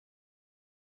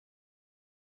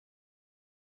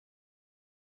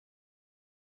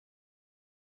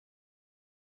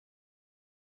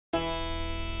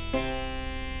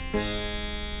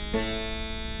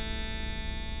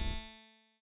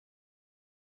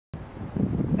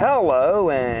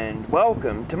Hello and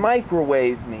welcome to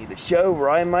Microwave Me, the show where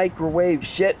I microwave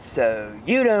shit so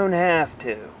you don't have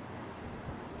to.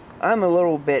 I'm a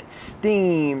little bit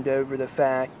steamed over the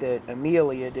fact that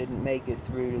Amelia didn't make it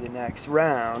through to the next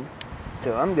round,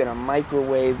 so I'm gonna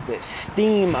microwave this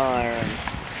steam iron.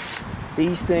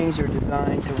 These things are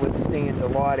designed to withstand a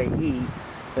lot of heat,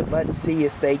 but let's see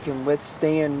if they can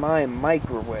withstand my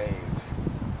microwave.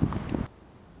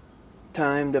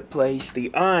 Time to place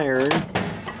the iron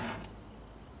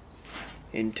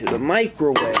into the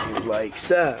microwave like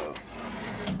so.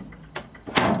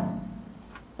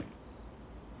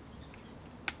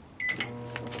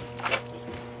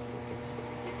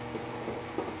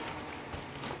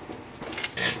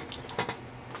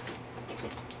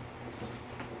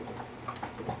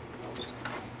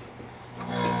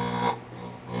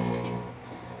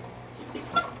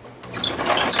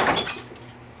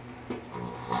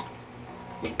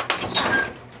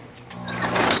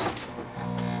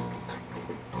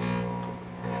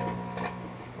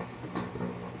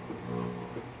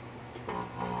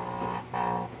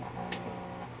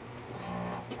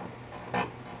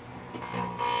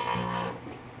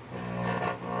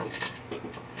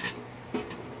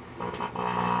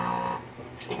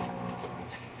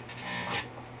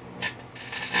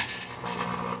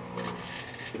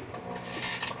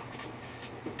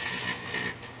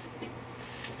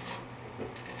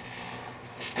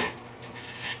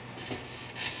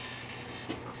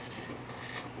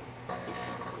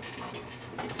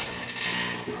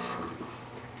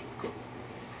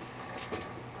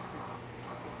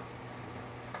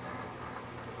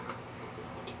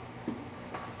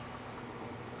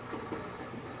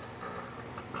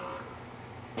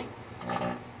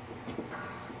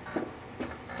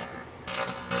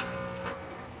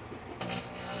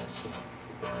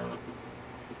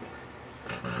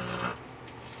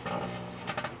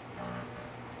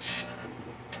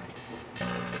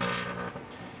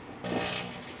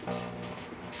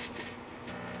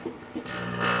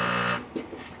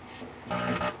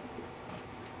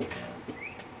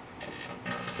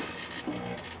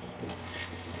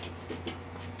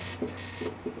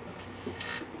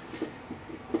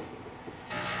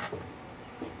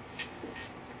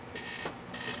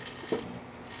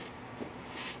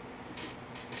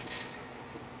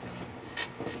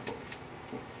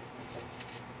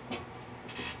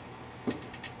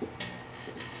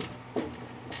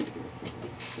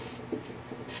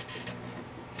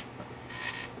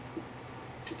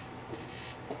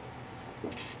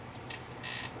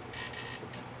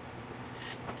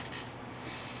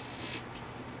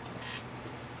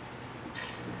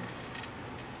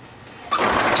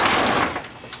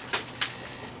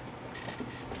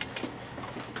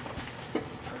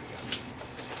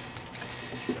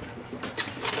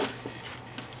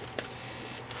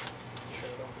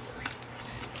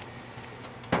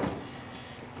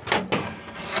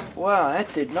 Wow,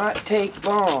 that did not take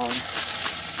long.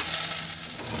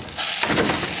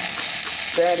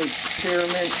 That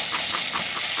experiment,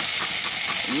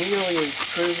 Amelia's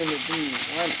proven to be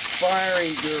one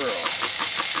fiery girl.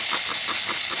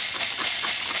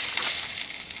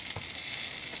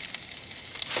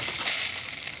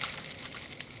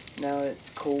 Now it's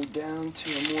cooled down to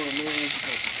a more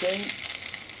manageable state.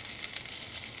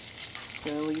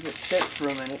 Gonna leave it sit for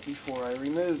a minute before I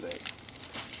remove it.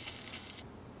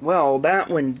 Well, that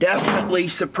one definitely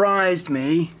surprised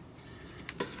me.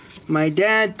 My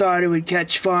dad thought it would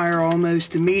catch fire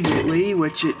almost immediately,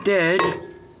 which it did.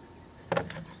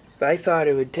 But I thought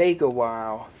it would take a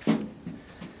while.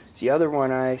 The other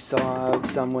one I saw of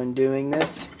someone doing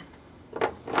this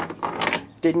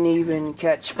didn't even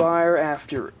catch fire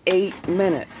after 8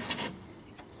 minutes.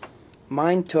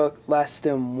 Mine took less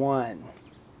than 1.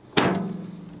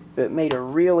 But it made a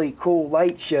really cool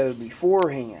light show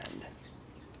beforehand.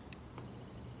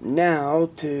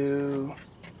 Now to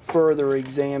further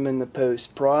examine the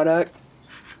post product.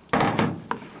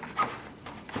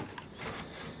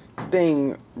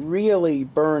 Thing really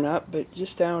burned up, but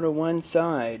just out of one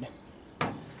side.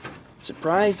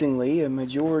 Surprisingly, a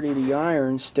majority of the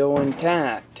iron's still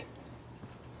intact.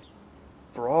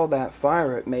 For all that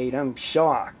fire it made, I'm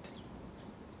shocked.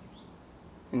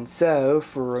 And so,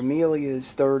 for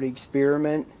Amelia's third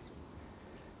experiment,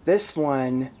 this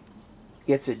one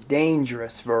gets a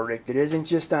dangerous verdict. It isn't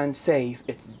just unsafe,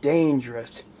 it's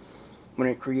dangerous when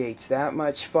it creates that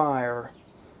much fire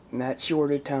in that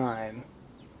short a time.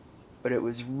 But it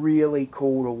was really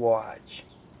cool to watch.